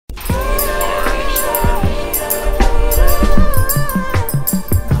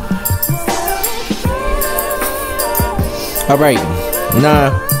Alright,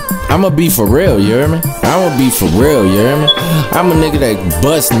 nah, I'ma be for real, you hear me? I'ma be for real, you hear me? I'm a nigga that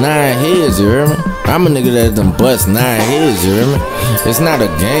bust 9 heads, you hear me? I'm a nigga that done bust 9 heads, you hear me? It's not a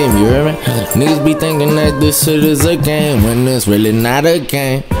game, you hear me? Niggas be thinking that this shit is a game when it's really not a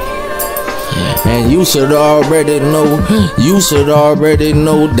game. And you should already know,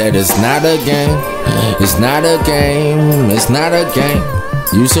 that it's not a game. It's not a game, it's not a game.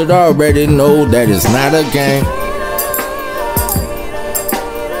 You should already know that it's not a game.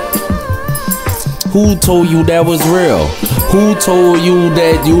 Who told you that was real? Who told you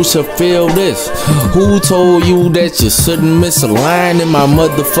that you should feel this? Who told you that you shouldn't miss a line in my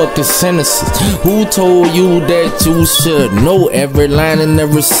motherfucking sentences? Who told you that you should know every line in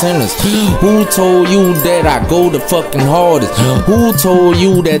every sentence? Who told you that I go the fucking hardest? Who told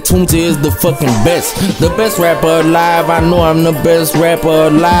you that Litunechi is the fucking best? The best rapper alive. I know I'm the best rapper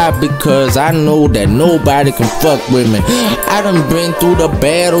alive because I know that nobody can fuck with me. I done been through the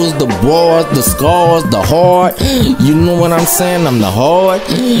battles, the wars, the scars, the heart. You know what I'm saying? I'm the heart.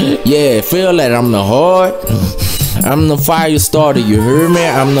 Yeah, feel that I'm the heart. I'm the fire starter, you heard me?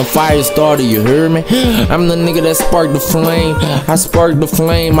 I'm the fire starter, you heard me? I'm the nigga that sparked the flame. I sparked the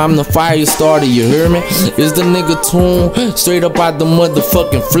flame, I'm the fire starter, you heard me? It's the nigga Tune, straight up out the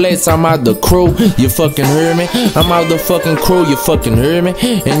motherfucking flats. I'm out the crew, you fucking heard me? I'm out the fucking crew, you fucking heard me?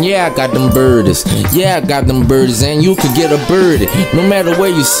 And yeah, I got them birdies. Yeah, I got them birdies, and you could get a birdie no matter where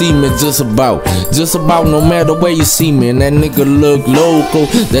you see me, just about no matter where you see me. And that nigga look local,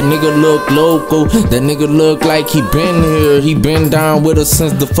 that nigga look local, that nigga look like he been here, he been down with us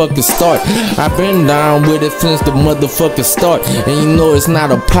since the fucking start. I been down with it since the motherfucking start. And you know it's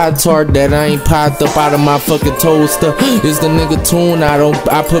not a pot tart that I ain't popped up out of my fucking toaster. It's the nigga Tune. I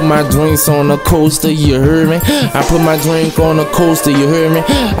put my drinks on a coaster, you heard me? I put my drink on a coaster, you heard me?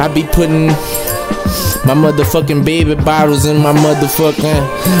 I be putting my motherfucking baby bottles in my motherfucking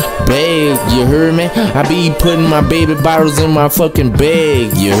bag, you heard me? I be putting my baby bottles in my fucking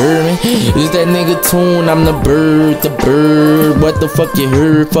bag, you heard me? Is that nigga Tune? I'm the bird, what the fuck you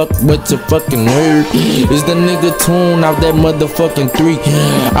heard? Fuck what you fucking heard. Is the nigga Tune out that motherfucking 3?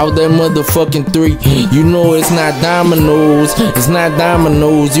 Out that motherfucking 3. You know it's not dominoes, it's not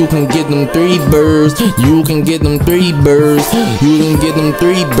dominoes. You can get them 3 birds, you can get them 3 birds, you can get them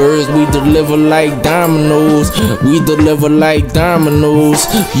 3 birds. We deliver like dominoes, we deliver like dominoes.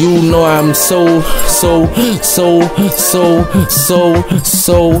 You know I'm so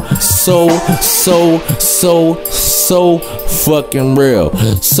fucking real.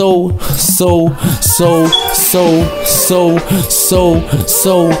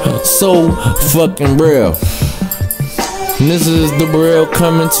 So fucking real. And this is the real,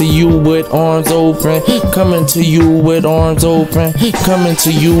 coming to you with arms open, coming to you with arms open, coming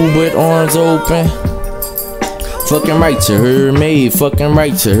to you with arms open. Fucking right, you heard me. Fucking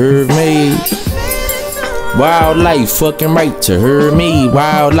right, you heard me. Wildlife, fucking right, you heard me.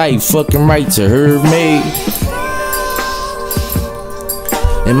 Wildlife, fucking right, you heard me.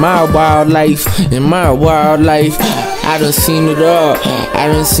 In my wildlife, I done seen it all. I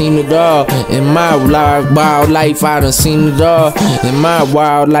done seen it all. In my wildlife, I done seen it all. In my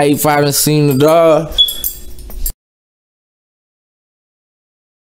wildlife, I done seen it all.